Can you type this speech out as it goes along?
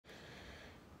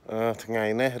ថ្ងៃ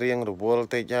នេះរៀងរវល់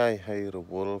តិចហើយហើយរ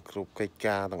វល់គ្រប់កិច្ច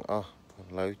ការទាំងអស់ឥ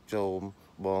ឡូវចូល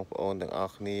បងប្អូនទាំងអ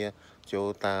ស់គ្នាចូល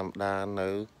តាមដាននៅ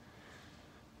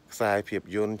ខ្សែភាព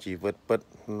យន្តជីវិតពិត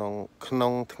ក្នុ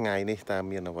ងថ្ងៃនេះតើ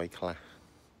មានអ្វីខ្លះ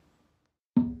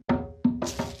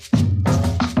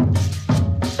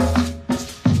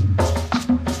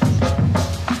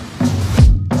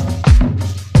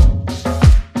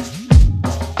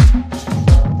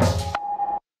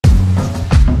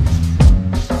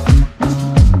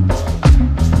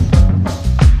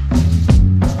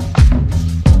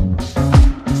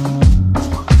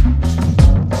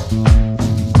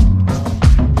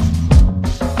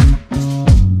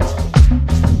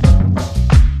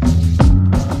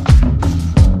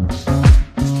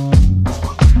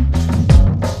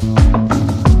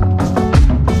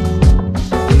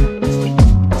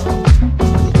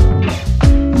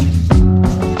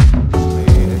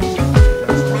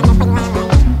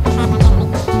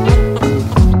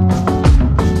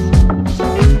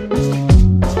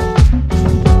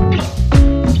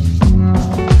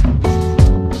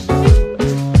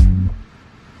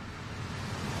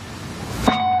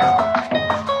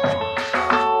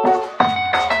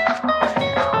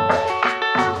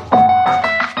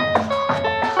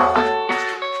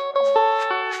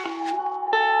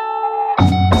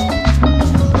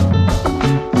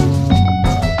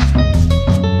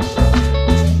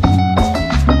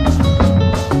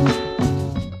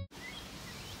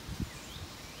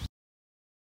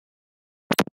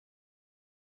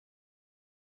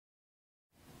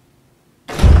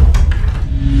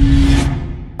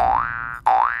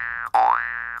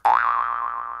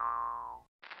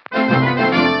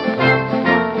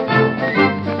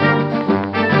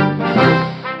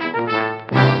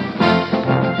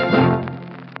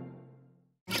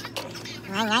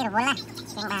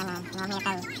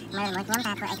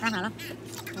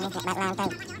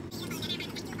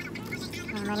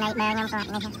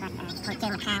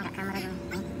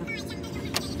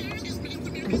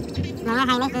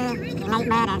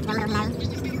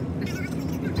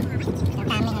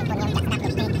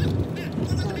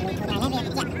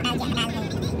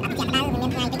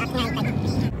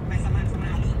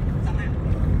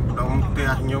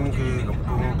ខ្ញុំគឺកំ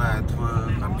ពុងតែធ្វើ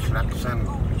construction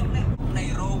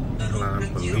ឡាន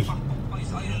ប៉ូលីស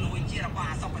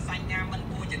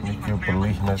នេះគឺប៉ូ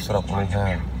លីសនៅស្រុកនេះហើ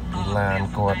យឡាន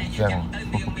គាត់អញ្ចឹង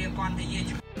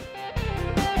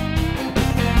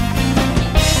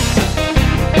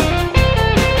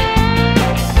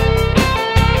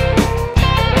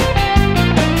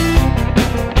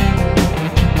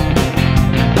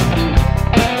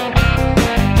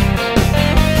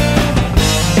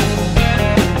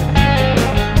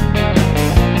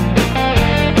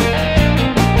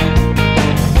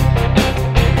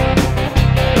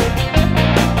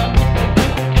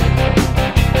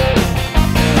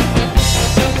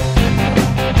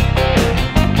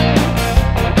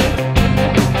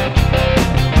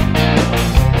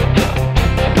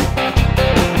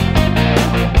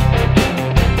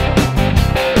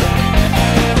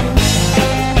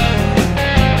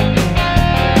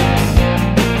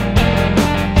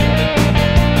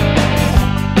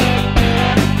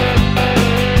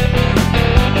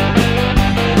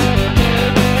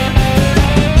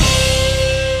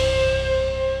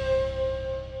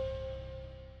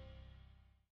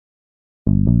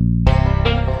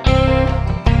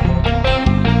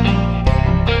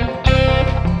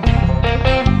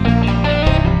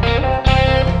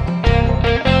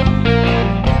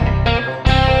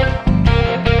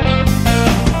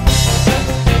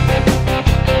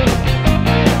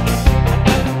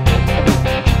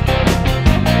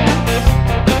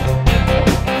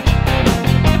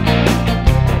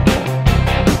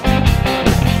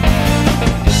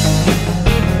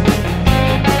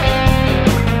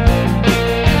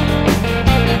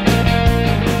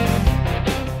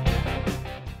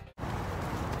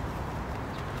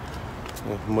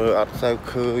មើលអត់សូវ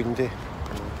ឃើញទេ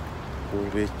ព្រោះ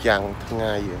វាចាំងថ្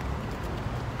ងៃ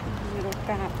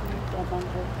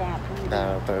ដើ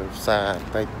រទៅផ្សារប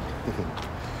ន្តិច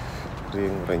រៀ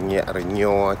ងរញាក់រ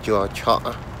ញ័រជ័រឆក់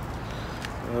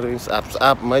រៀងស្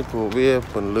អាប់មិនព្រោះវា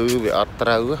ពន្លឺវាអត់ត្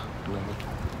រូវ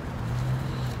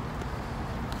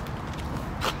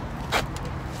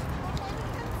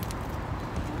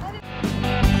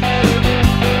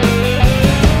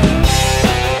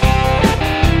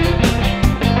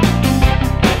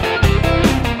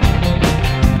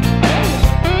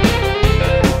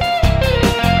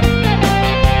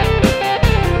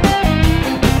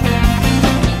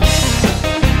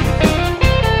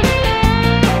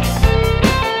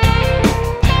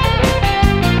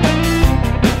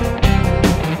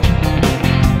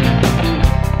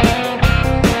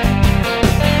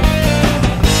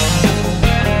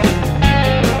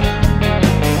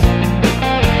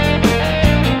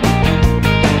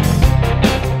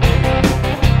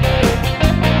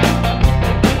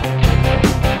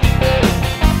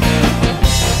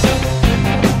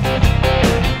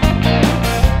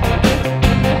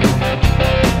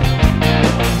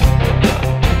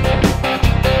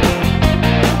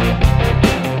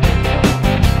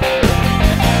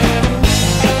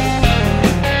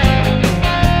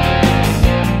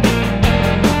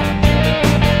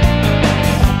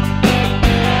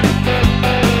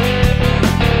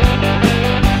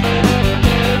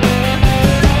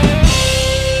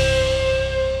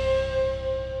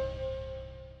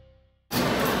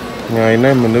ngày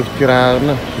nay mình nước ra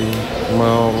nữa thì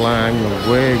màu lai mà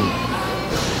quên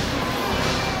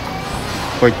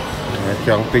bịch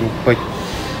chọn tinh bịch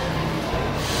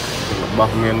bao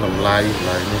miên làm lai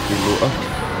lại như cái lũa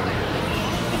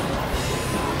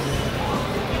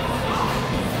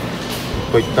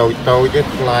bịch tàu chết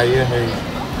lai hay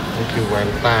cái quán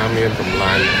ta miên làm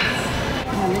lai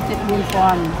nó chết buôn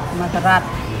con mà cà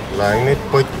lại nít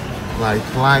bịch lại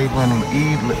lai và nó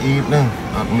ít nữa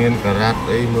miên cà rát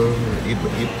ấy mơ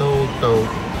ít tàu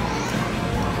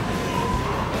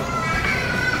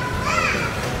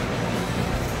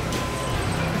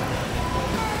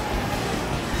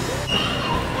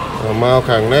màu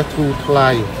khẳng nét thu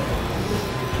thay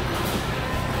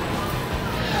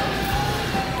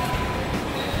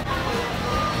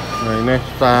ngày nay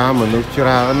xa mà nước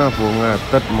ra nó vùng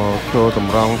tất màu cho tầm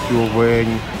rong chua về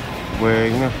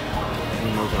nhá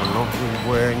nó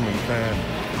về mình xem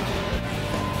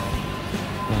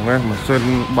nghe mà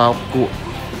sân bao cuộn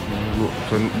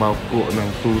sân bao cuộn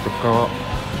nàng tu tập có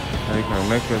hay khẳng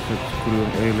nét cái đường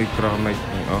electronic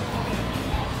này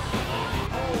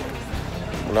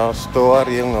nó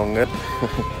store riêng ngầu ngất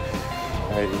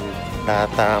hay đa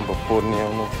tam và phun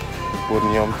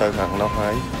nhóm tới hàng nó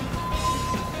hay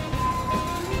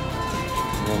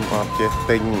nhóm còn chết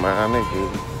tinh mà này cứ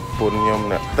phun nhóm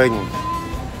là tinh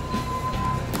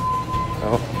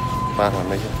đó ba thằng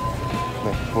này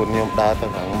phun nhóm đa tới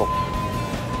hàng một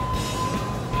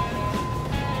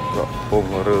rồi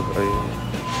phun rượu ấy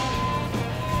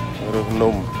rượu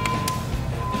nung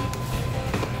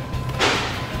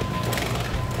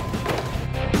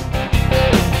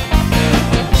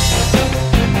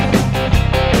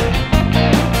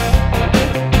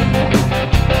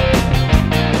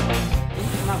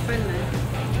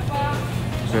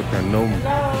cả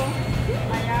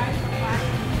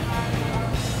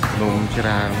nung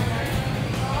tràng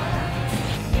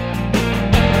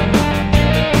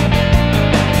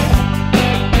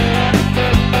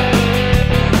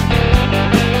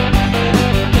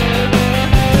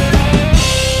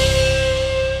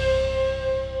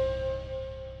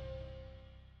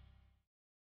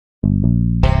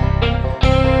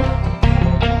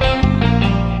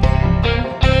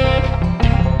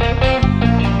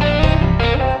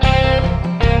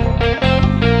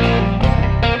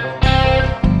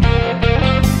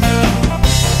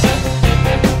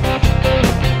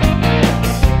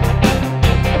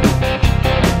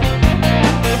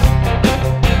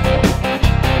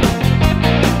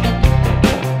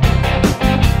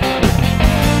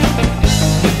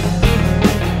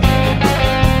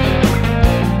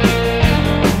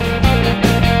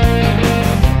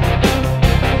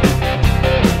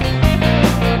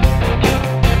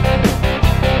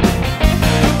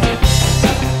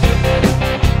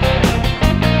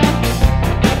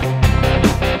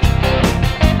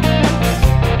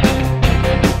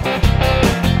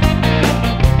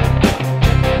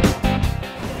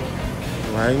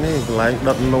lấy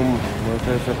đất nung nó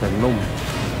sẽ phải nung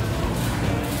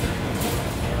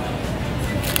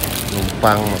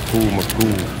băng mà cu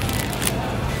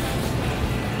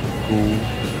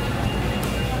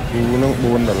nó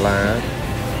buôn là lá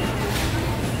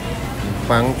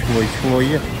băng chuối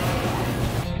á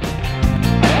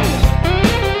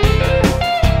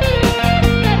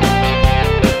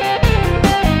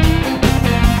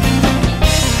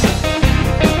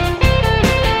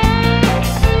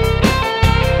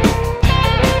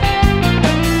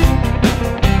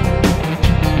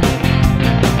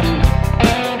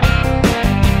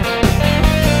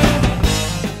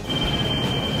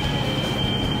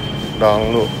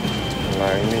đòn luộc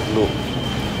lại này luộc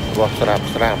bọt sạp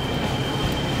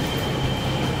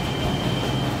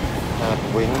hạt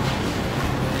vinh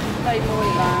đây mùi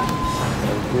là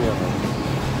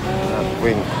hạt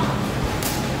vinh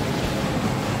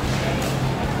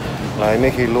lại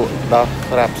này khi luộc đó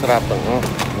sạp tầng không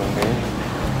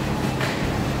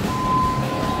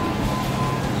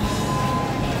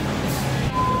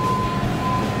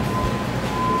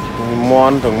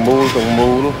mon từng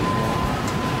mu luôn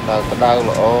ta đau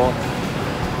lỗ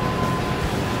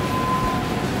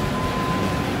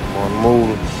mòn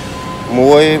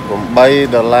muối phẩm bay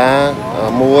đờ la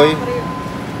muối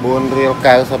buôn riêu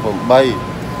cao sa phẩm bay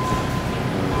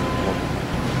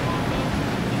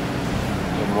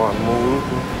mòn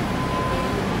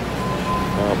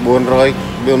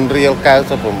buôn riêu cao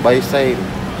sa phẩm bay xây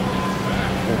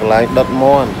lại đợt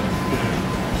mòn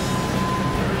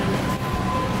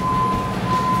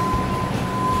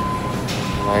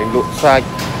lại luộc sạch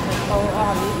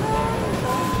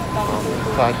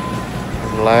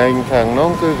lại thằng nó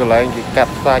cứ cái lại chỉ cắt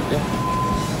sạch á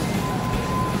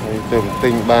tường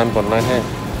tinh ban còn này hay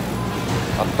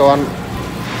អត់តា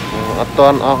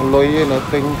ន់អស់លុយទេនៅ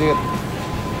ទិញទៀត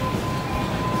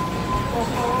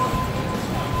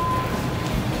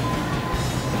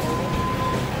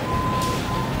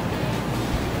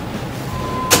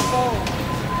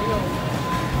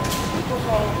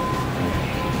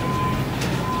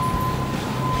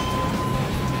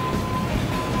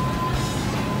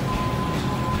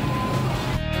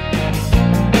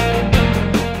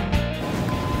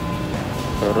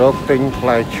រកទិញផ្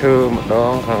លែឈើម្ដ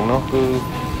ងខាងនោះគឺ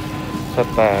សិត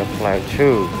តែផ្លែ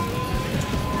ឈើ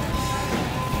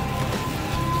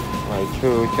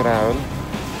ច្រើន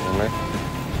ណា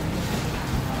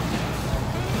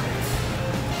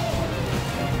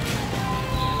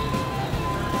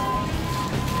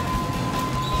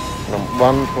តំប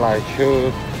ន់ផ្លែឈើ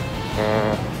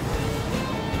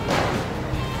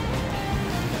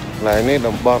ឡើយនេះ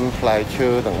តំបន់ផ្លែឈើ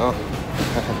ទាំងអស់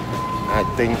អាច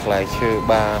ទិញផ្លែឈើ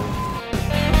បាន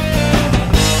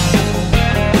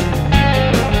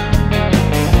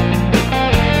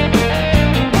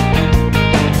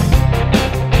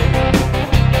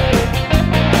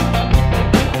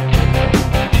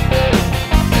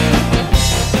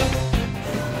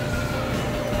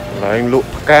ឡើយលក់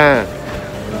ផ្កា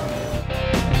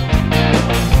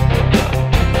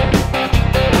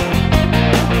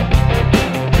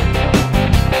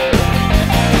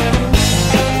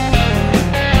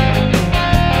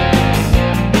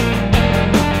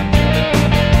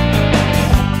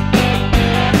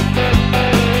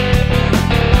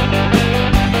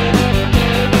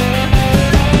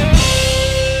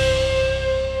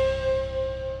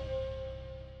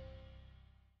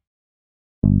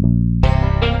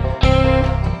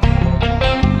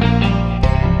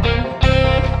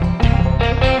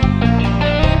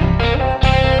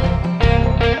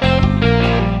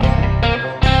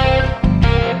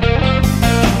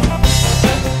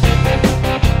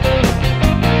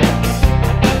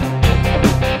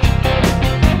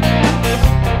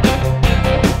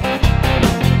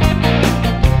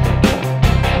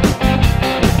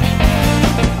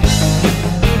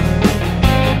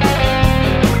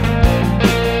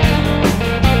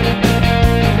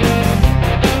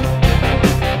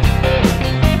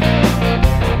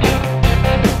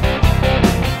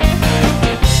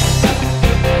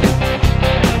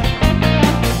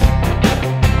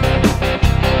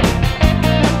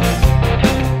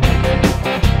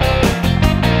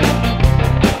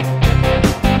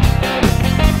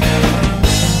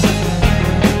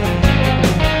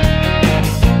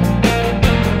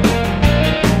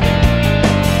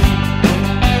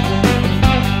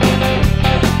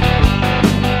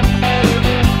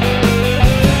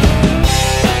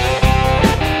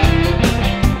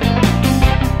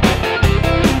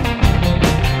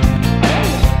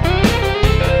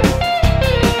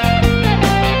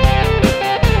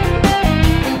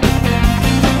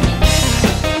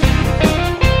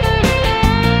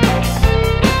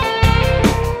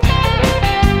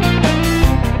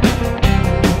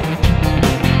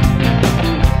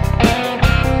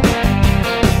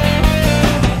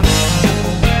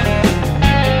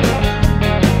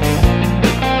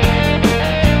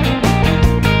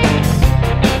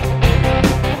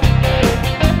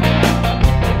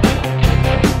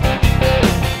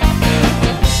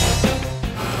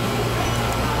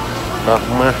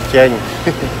មកចេញ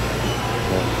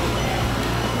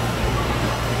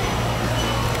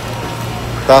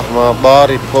តោះមកប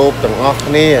រិភោគទាំងអស់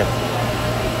គ្នា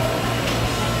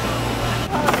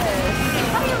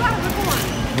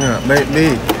បេប៊ី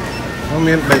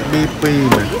មានបេប៊ី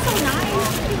2មែន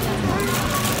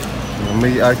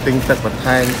មីឲ្យទិញទឹកបន្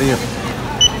ថែមទៀត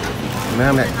ណា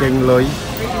អ្នកចេញលុយ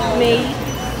មី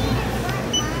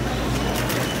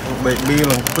បេប៊ី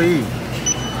ឡើង2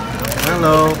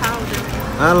 Hello.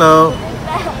 Hello.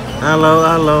 Hello,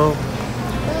 hello.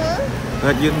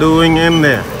 What you doing in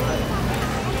there?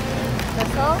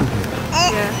 That's all?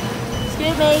 Yeah.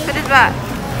 Excuse me. What is that?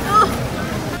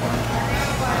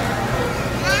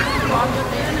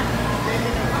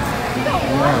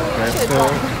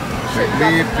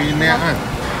 Đi pì nè à.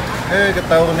 Ê cái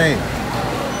tàu này.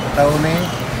 Tàu này.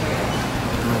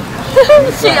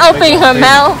 She opened her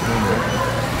mouth.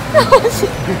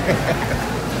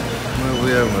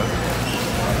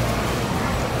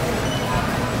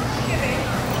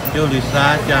 Chưa đi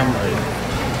xa chăm rồi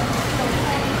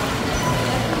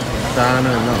xa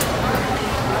nữa nó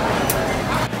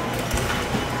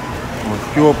một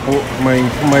chua phụ mình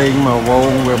mà vô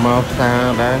về màu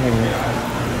xa đá thì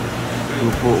chua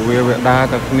phụ về đa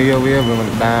các nia về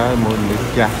mình đa một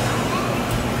lịch chặt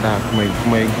đa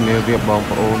mình nia việc bóng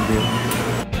và ôn việc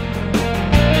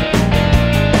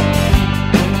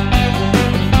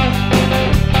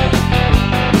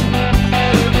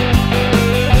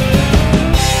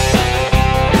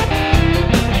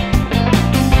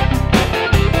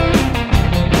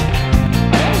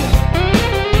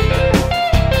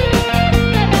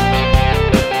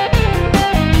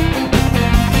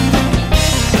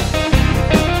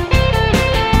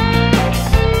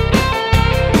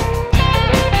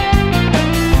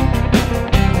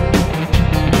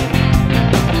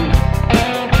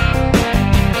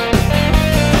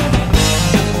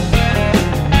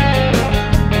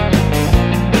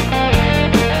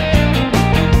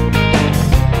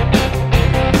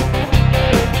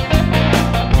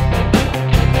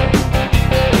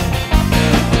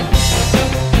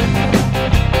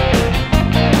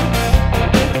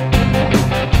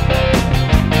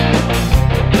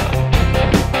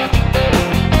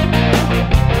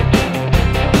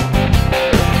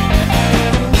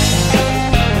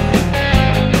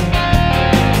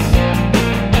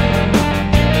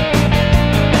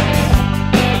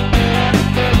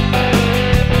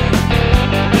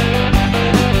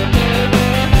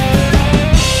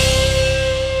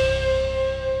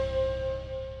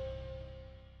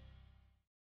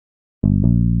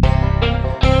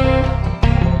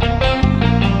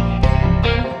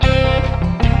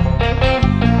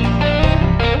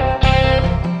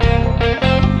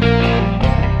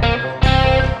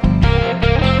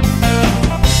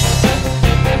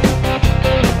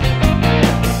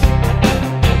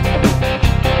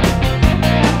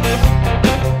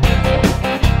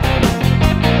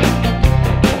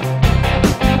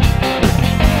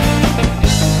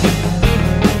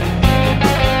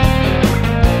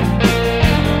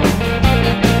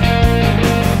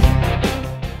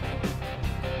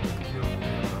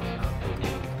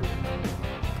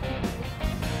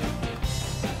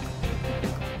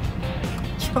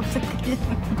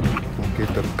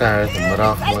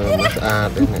róc mà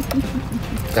massage đấy này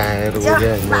cài rồi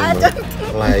chứ mà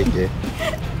lại chứ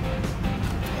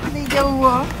đi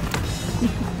vô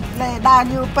lệ đa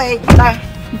như pê đây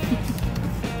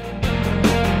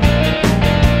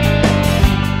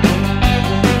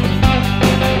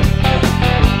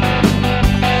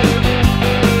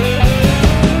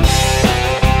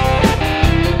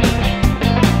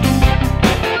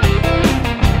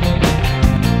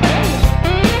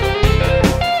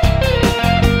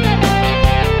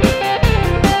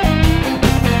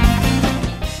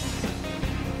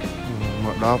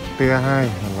ដល់ផ្ទះហើយ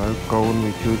ឥឡូវកូន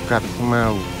វាជួយកាត់ស្មៅ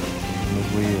នោះ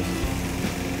វា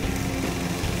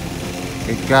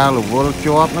កិច្ចការរវល់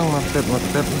ជាប់ហ្នឹងមកទឹកខ្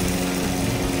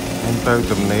ញុំទៅ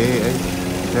ទំនេរអី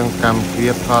ចឹងកម្មវិធី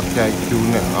ថតចែកជូន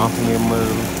អ្នកអស់គ្នាមើ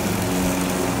ល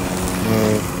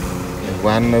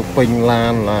វ៉ាន់នៅពេញឡា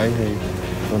នឡើយហើយ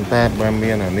ប៉ុន្តែបើ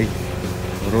មានអានេះ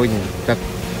រុញទឹក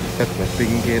ម៉ាស៊ី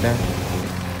នគេដែរ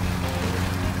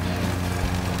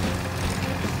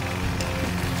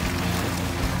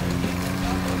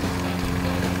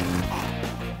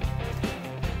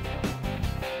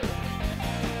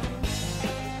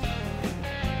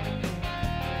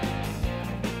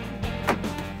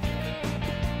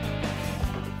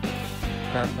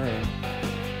កាត់ហើយ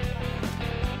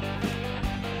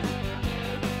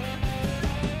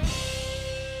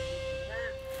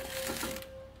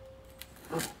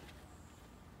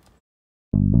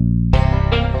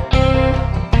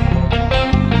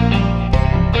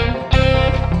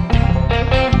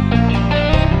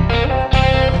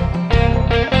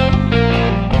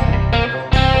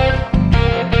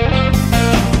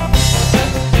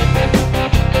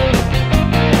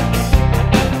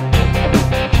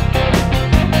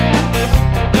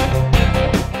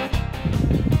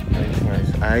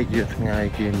ជាថ្ងៃ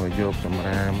គេមកយកសម្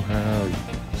រាមហើយ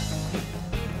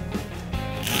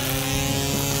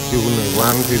ជូននៅវ៉ា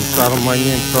ន់ពីសល់មិញ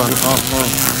មិនទាន់អស់ផង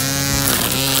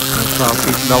សល់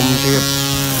ពីដុំទៀត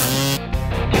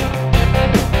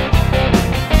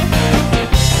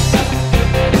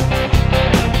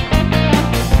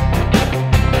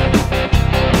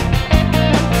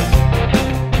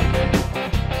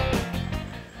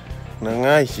ហ្នឹង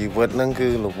ហើយជីវិតហ្នឹងគឺ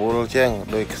រវល់ចឹង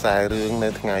ដោយខ្សែរឿងនៅ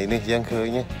ថ្ងៃនេះចឹងឃើ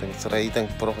ញទាំងស្រីទាំង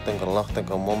ប្រុសទាំងកន្លោះទាំង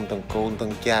កមុំទាំងកូនទាំ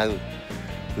ងចៅ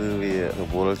គឺវារ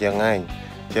វល់ចឹងហើយ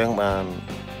ចឹងបាន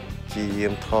ជាយា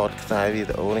មថតខ្សែវី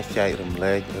ដេអូនេះចែករំ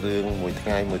លែករឿងមួយថ្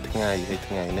ងៃហើយ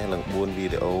ថ្ងៃនេះឡើង4វី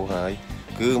ដេអូហើយ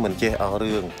គឺមិនចេះអស់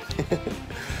រឿង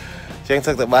ចឹង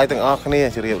សឹកសប្បាយទាំងអស់គ្នា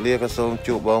ជម្រាបលាក៏សូម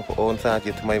ជួបបងប្អូនសា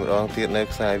ជាថ្មីម្ដងទៀតនៅ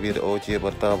ខ្សែវីដេអូជាប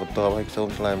ន្តហើយសូម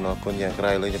ថ្លែងអំណរគុណយ៉ាងក្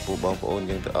រៃលែងចំពោះបងប្អូន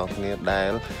យើងទាំងអស់គ្នាដែ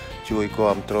លជួយ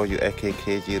គាំទ្រ USKK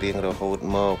ជារៀងរហូត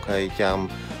មកហើយចាំ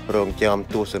រងចាំ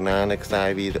ទស្សនានៅខ្សែ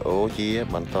វីដេអូជា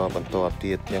បន្ត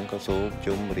ទៀតចឹងក៏សូមជ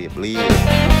ម្រាបលា